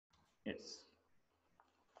Yes.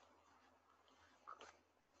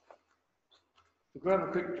 So grab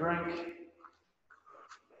a quick drink.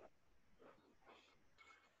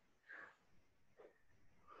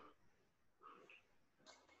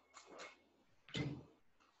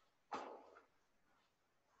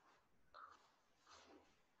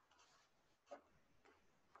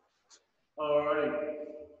 Alrighty.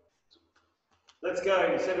 Let's go.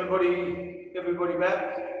 Is everybody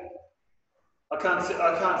back? I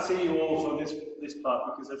can't see you all from this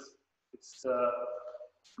part because it's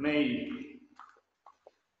me.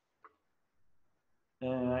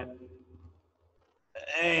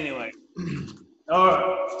 Anyway. All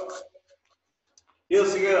right.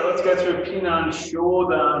 Heels together. Let's go through Pinan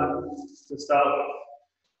Shodan to start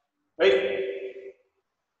with. Right.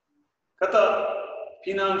 Kata.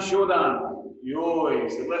 Pinan Shodan. Yoi.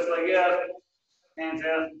 So left leg out, hands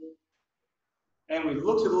out. And we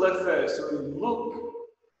look to the left first. So we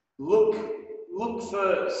look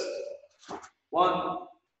first. One.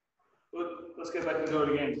 Good. Let's go back and do it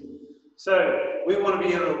again. So we want to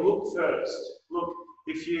be able to look first. Look.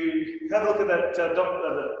 If you have a look at that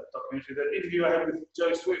documentary, that interview I had with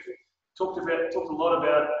Joe Swift, talked a lot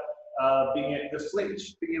about being able to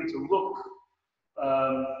flinch, being able to look.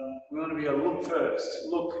 We want to be able to look first,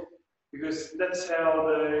 look, because that's how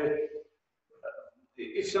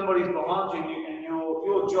if somebody's behind you and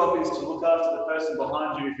your job is to look after the person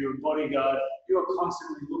behind you. If you're a bodyguard, you're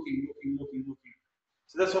constantly looking.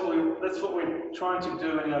 So that's what we're trying to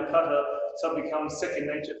do in our kata, so it becomes second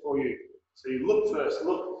nature for you. So you look first,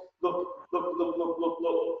 look.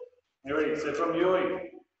 Ready? So from yoi.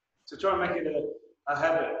 So try and make it a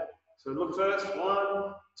habit. So look first.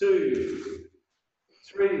 1, 2,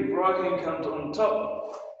 3. Right hand comes on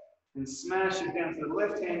top and smash it down to the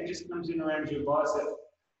left hand. Just comes in around your bicep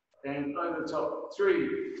and over the top.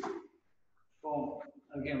 3, 4.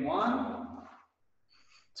 Again. 1,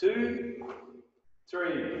 2,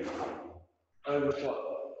 3. Over the top.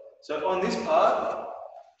 So on this part,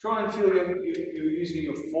 try and feel you're using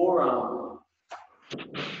your forearm.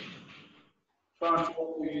 Try and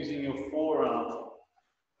feel you're using your forearm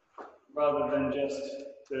rather than just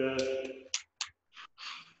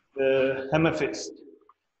the hammer fist.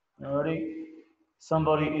 Alrighty?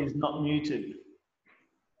 Somebody is not muted.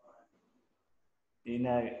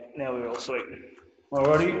 Now we're all sweet.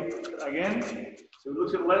 Alrighty? Again. So look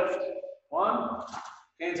to the left. 1.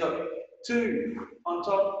 Hands up. 2. On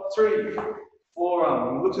top. 3.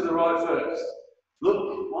 Forearm. Look to the right first.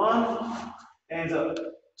 Look. 1. Hands up.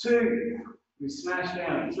 2. We smash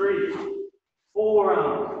down. 3.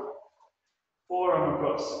 Forearm. Forearm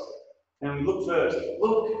across. And we look first.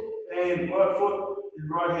 Look. And right foot and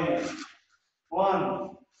right hand.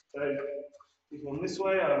 1. So if on this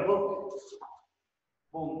way, I look.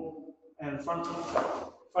 Boom. And front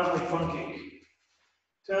kick.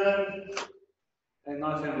 Turn. And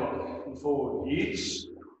knife hand block. And forward. Each.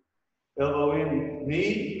 Elbow in,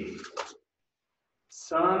 knee,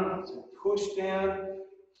 sun, push down,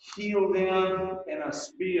 heel down, and a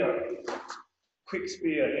spear. Quick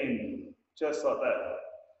spear in, just like that.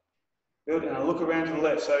 Good, and I look around to the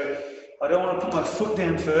left. So I don't want to put my foot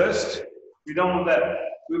down first. We don't want that.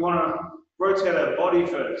 We want to rotate our body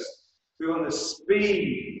first. We want the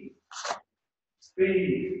speed.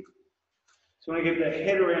 Speed. So we want to get the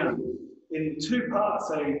head around in 2 parts.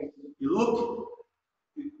 So you look.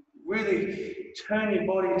 Really turn your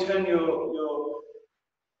body, turn your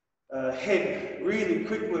head really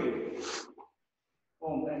quickly.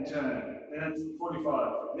 Boom, and turn. Then it's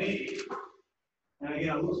 45. Knee. And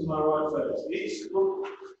again, I look to my right first. Each look.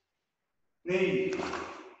 Knee.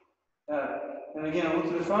 And again, I look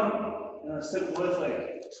to the front. And I step the left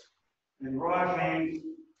leg. And right hand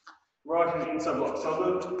inside block. So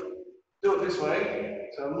I'll do it this way.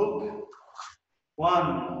 So look.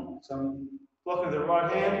 1. So I'm blocking the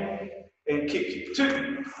right hand and kick.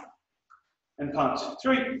 2 and punch.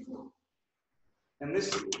 3 and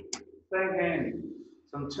this same hand.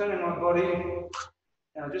 So I'm turning my body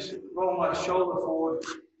and I just roll my shoulder forward a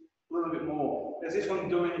little bit more. As if I'm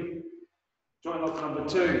doing joint lock number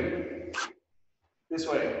 2. This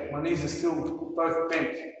way. My knees are still both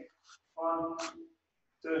bent. 1,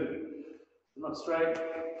 2. Not straight,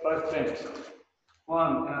 both bent.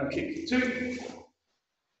 1 and I kick. 2.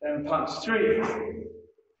 And punch. 3.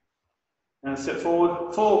 And step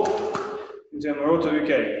forward. 4. Into Maroto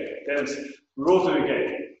Uke. That's Maroto Uke.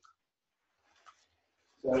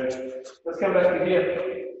 So let's come back to here.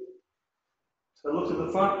 So look to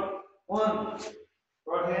the front. 1.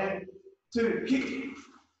 Right hand. 2. Kick.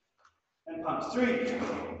 And punch. 3.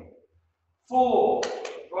 4.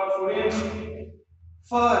 Right foot in.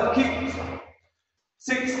 5. Kick.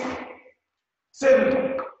 6.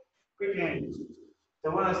 7. Quick hand.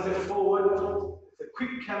 So when I step forward, it's a quick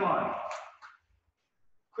kami.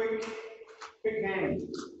 Quick hand.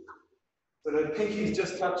 So the pinky's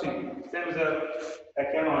just touching. Same as a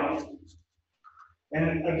kami.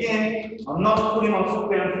 And again, I'm not putting my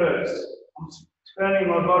foot down first. I'm turning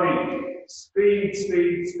my body. Speed,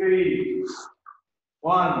 speed, speed.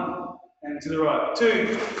 1, and to the right.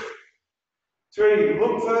 2, 3,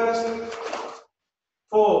 look first.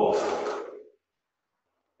 4,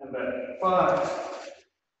 and back. 5,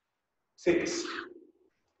 6,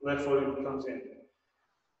 left foot comes in.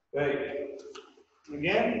 8.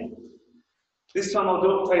 Again, this time I'll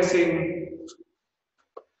do it facing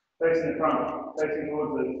the front, facing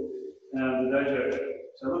towards the dojo.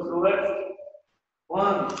 So look to the left.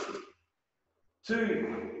 1,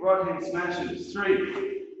 2, right hand smashes.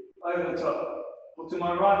 3, over the top. Look to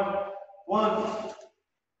my right. 1,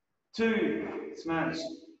 2, smash.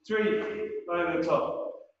 3, over the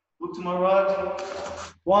top. Look to my right.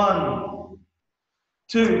 1,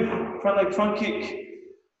 2, front leg front kick.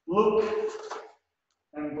 Look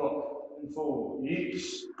and block and forward.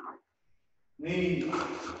 Each knee.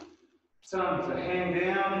 Some to hand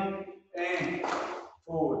down and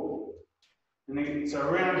forward. And then so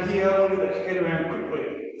around here, with the head around quickly.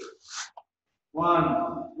 1,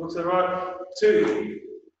 look to the right. 2,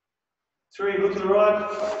 3, look to the right.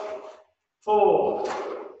 4,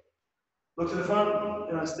 look to the front,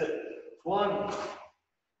 and I step. 1.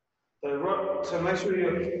 So make sure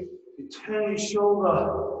you turn your shoulder,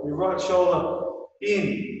 your right shoulder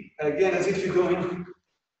in. Again, as if you're doing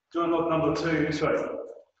lock number 2 this way.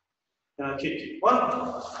 And I kick.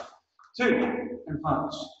 1, 2, and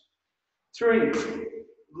punch. 3,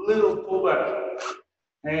 little pullback.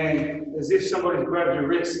 And as if somebody's grabbed your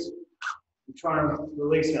wrist, you're trying to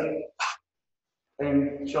release that.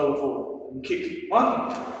 And shoulder forward. And kick.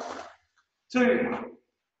 1, 2,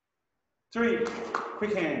 3,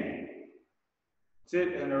 quick hand.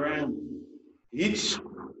 Sit and around. Each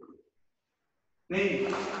knee.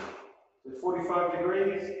 45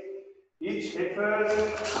 degrees. Each head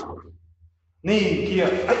first. Knee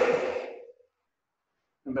here.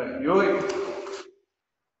 And back. Yoi.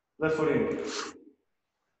 Left foot in.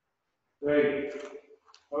 3.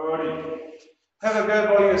 Alrighty. Have a go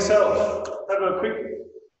by yourself. Have a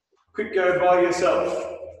quick go by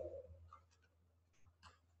yourself.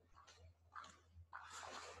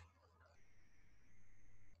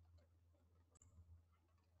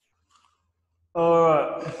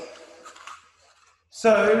 Alright.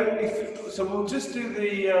 So we'll just do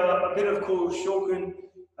a bit of Koshokun,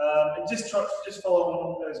 and just follow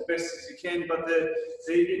along as best as you can. But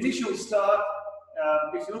the initial start,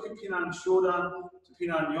 if you look at Pinan Shodan to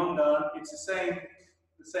Pinan Shodan, it's the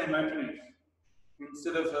same opening.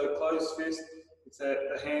 Instead of a closed fist, it's that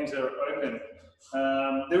the hands are open.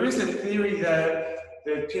 There is a theory that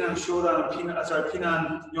the Pinan Shodan and Pinan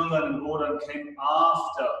Shodan and Godan came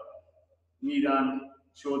after Nidan,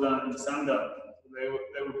 Shodan, and Sandan. They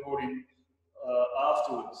were brought in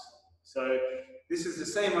afterwards. So this is the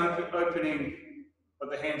same opening, but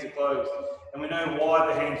the hands are closed. And we know why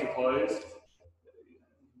the hands are closed.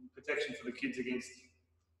 Protection for the kids against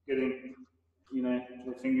getting,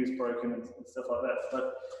 their fingers broken and stuff like that.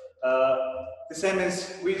 But the same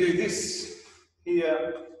as we do this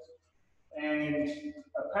here, and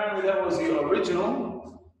apparently that was the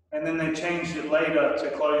original, and then they changed it later to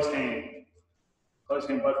closed hand.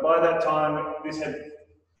 But by that time, this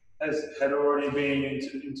had already been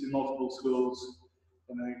into multiple schools,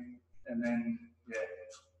 and then yeah.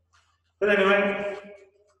 But anyway,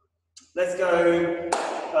 let's go.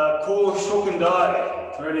 Koshokun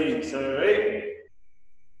Dai. Ready? So ready.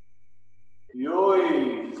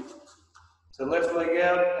 Yoi. So left leg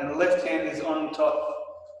out, and the left hand is on top,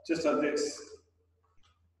 just like this.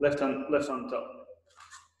 Left on top.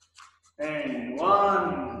 And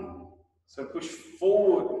 1. So push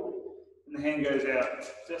forward, and the hand goes out.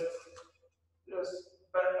 Just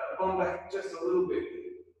back just a little bit,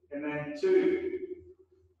 and then 2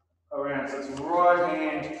 around. So it's right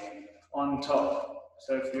hand on top.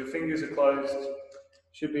 So if your fingers are closed,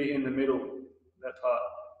 should be in the middle, that part,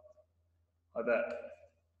 like that,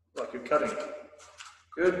 like you're cutting.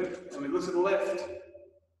 Good. And we look to the left.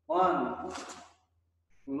 1.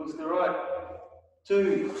 We look to the right.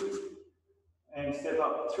 2. And step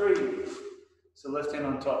up. 3. So left hand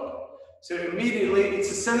on top. So immediately it's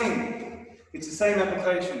the same. It's the same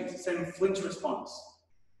application. It's the same flinch response.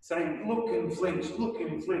 Same look and flinch, look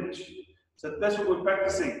and flinch. So that's what we're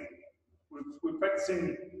practicing. We're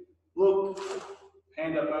practicing look,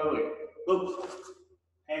 hand up early. Look,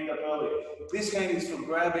 hand up early. This hand is for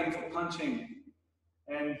grabbing, for punching.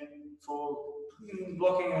 And for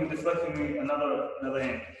blocking and deflecting another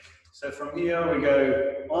hand. So from here we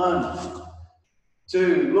go 1,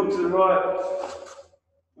 2, look to the right,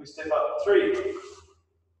 we step up, 3,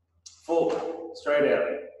 4, straight out,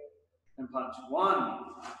 and punch, 1,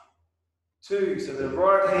 2, so the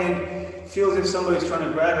right hand feels if somebody's trying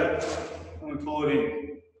to grab it, and we pull it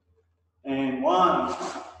in, and 1,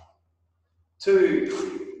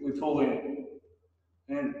 2, we pull in,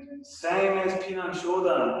 and same as Pinan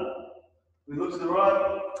Shodan, we look to the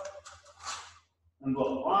right, and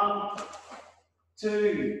block, 1,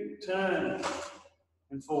 2, turn,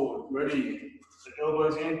 and forward, ready, so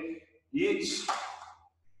elbows in, each,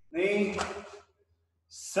 knee,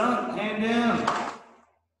 sun, hand down,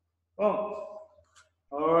 oh,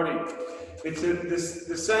 alrighty, it's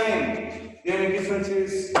the same, the only difference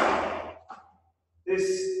is this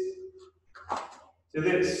to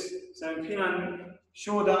this, so in Pinan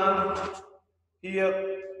Shodan, here,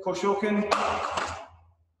 Koshokun,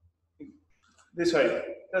 this way,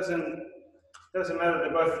 doesn't matter,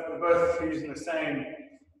 they're both using the same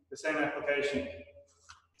application.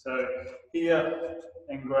 So here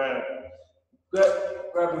and grabbing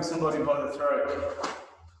somebody by the throat.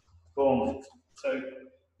 Boom. So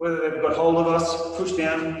whether they've got hold of us, push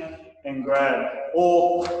down and grab,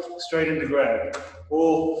 or straight into grab,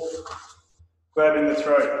 or grabbing the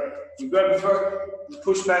throat. You grab the throat, you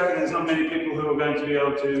push back, and there's not many people who are going to be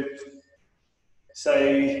able to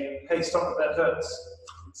say, hey, stop it, that hurts.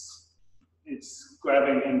 It's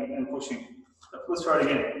grabbing and pushing. Let's try it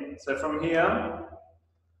again. So from here,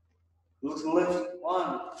 look to the left,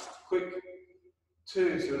 1, quick,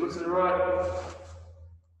 2, so look to the right,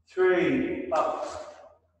 3, up,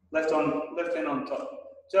 left hand on top.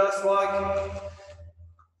 Just like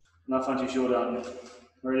Pinan Shodan.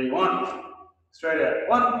 Ready, 1, straight out,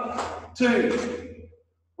 1, 2,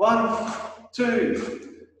 1, 2,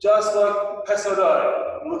 just like Koshokun Dai.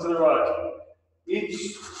 Look to the right,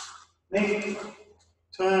 each, knee,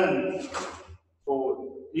 turn,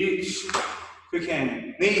 forward, each, quick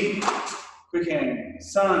hand, knee, quick hand,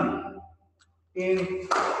 sun, in,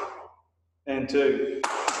 and 2.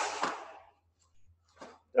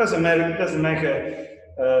 Doesn't matter, it doesn't make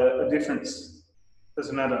a difference,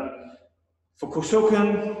 doesn't matter. For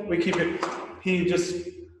Koshokun, we keep it here just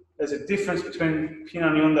as a difference between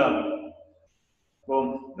Pinan Shodan.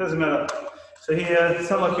 Well, doesn't matter. So here,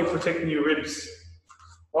 it's not like you're protecting your ribs.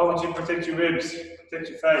 Why would you protect your ribs? Protect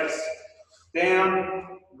your face.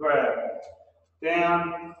 Down, grab.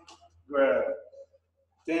 Down, grab.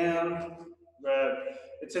 Down, grab,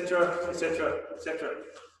 etc., etc., etc.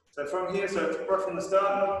 So from here, so right from the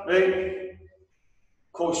start, ready?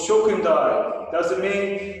 Koshokun Dai. Does it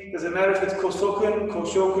matter if it's Koshokun,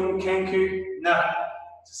 Kanku? No.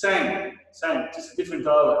 It's the same, just a different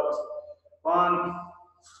dialect. 1,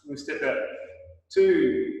 we step out.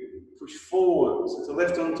 2, push forward, so to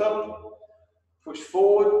left on top, push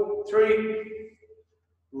forward, 3,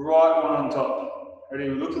 right one on top. Ready,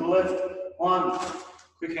 we look to the left, 1,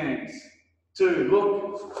 quick hands, 2,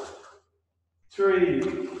 look, 3,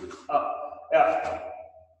 up, out,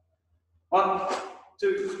 1,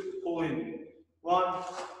 2, pull in, 1,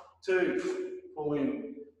 2, pull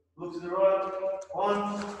in, look to the right,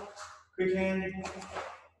 1, quick hand,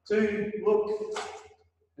 2, look,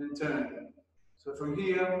 and turn. So from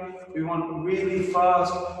here, we want really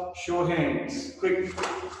fast, short hands. Quick.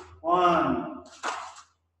 1,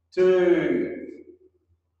 2,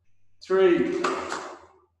 3,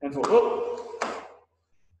 and 4. Oh.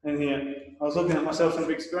 And here, I was looking at myself on the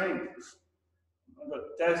big screen. I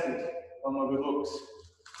got dazzled by my good looks.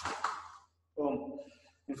 Boom,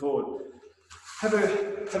 and forward. Have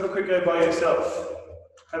a quick go by yourself.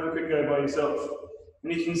 Have a quick go by yourself.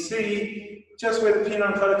 And you can see just where the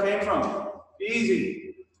Pinan color came from.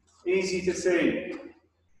 Easy to see.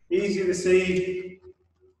 Easy to see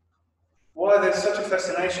why there's such a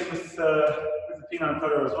fascination with the Pinan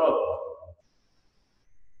color as well.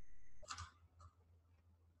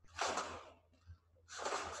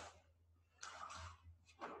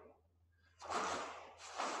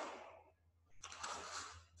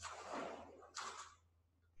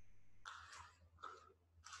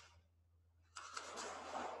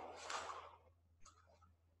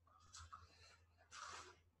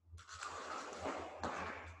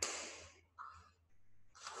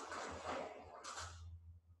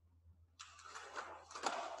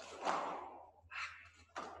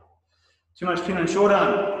 Too much Pinan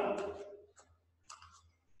Shodan.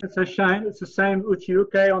 It's a shame. It's the same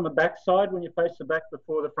uchiuke on the back side when you face the back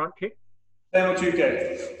before the front kick. Same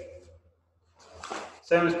uchiuke.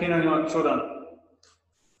 Same as Pinan Shodan.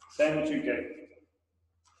 Same uchiuke.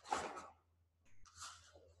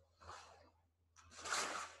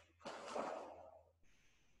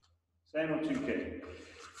 Same uchuke.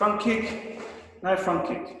 Front kick, no front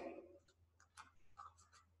kick.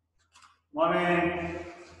 My man,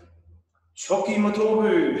 Choki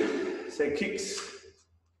Matobu, said kicks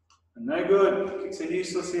are no good. Kicks are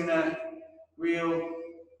useless in a real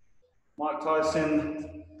Mike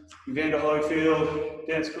Tyson, Evander Holyfield,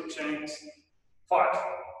 Dennis Cruikshanks fight.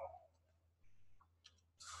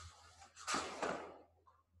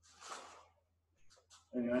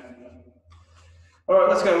 Anyway. All right,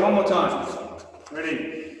 let's go one more time.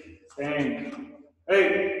 Ready? Bang.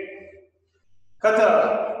 Hey.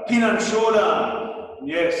 Kata. Pinan Shodan.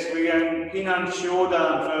 Yes, we're going Pinan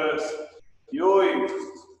Shodan first. Yoi.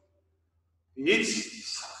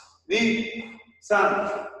 Ich. Ni.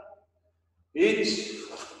 San. Ich.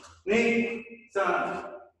 Ni. San.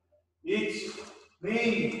 Ich.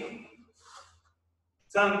 Ni.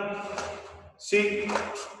 San. Si.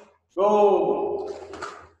 Go.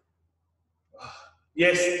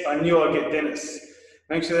 Yes, I knew I'd get Dennis.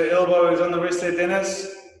 Make sure the elbow is on the wrist there, Dennis.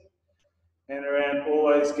 And around,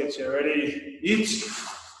 always get you ready. Ich,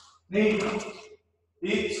 knee,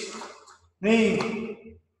 ich,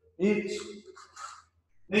 knee, ich,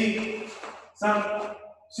 knee, san,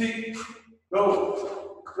 si,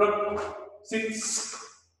 go, rock, six,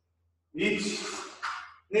 ich,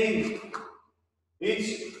 knee,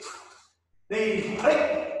 ich, knee,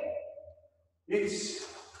 hey, ich,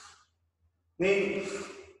 knee.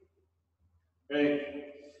 Okay.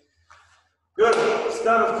 Good.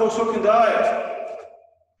 Start of Koshokun Dai.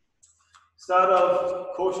 Start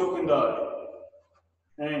of Koshokun Dai.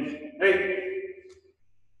 And hey.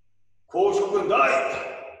 Koshokun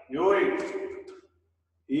Dai. Yoi.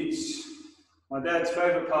 It's my dad's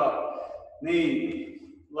favorite part. Knee.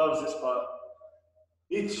 Loves this part.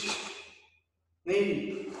 Ich.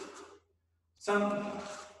 Knee. San.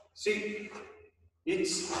 Si.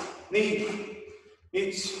 Ich. Knee.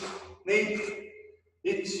 Ich. Knee.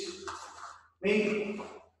 Ich. Knee,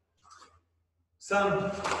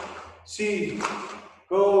 san, si,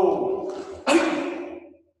 go.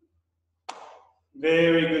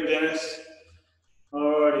 Very good, Dennis.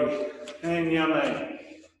 Alrighty, and yame.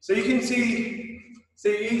 So you can see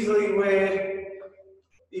easily where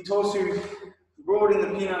Itosu brought in the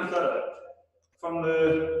Pinan Kata from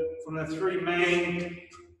the three main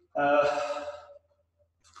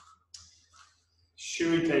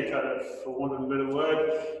Shurite kata, for want of a better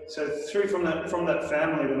word. So three from that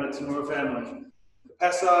family, the Matsumura family. The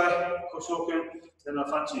Pasai, Koshokun, and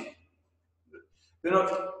Afanchi. They're not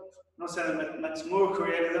saying that Matsumura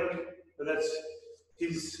created them, but that's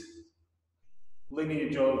his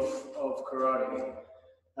lineage of karate.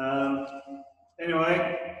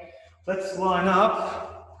 Anyway, let's line up.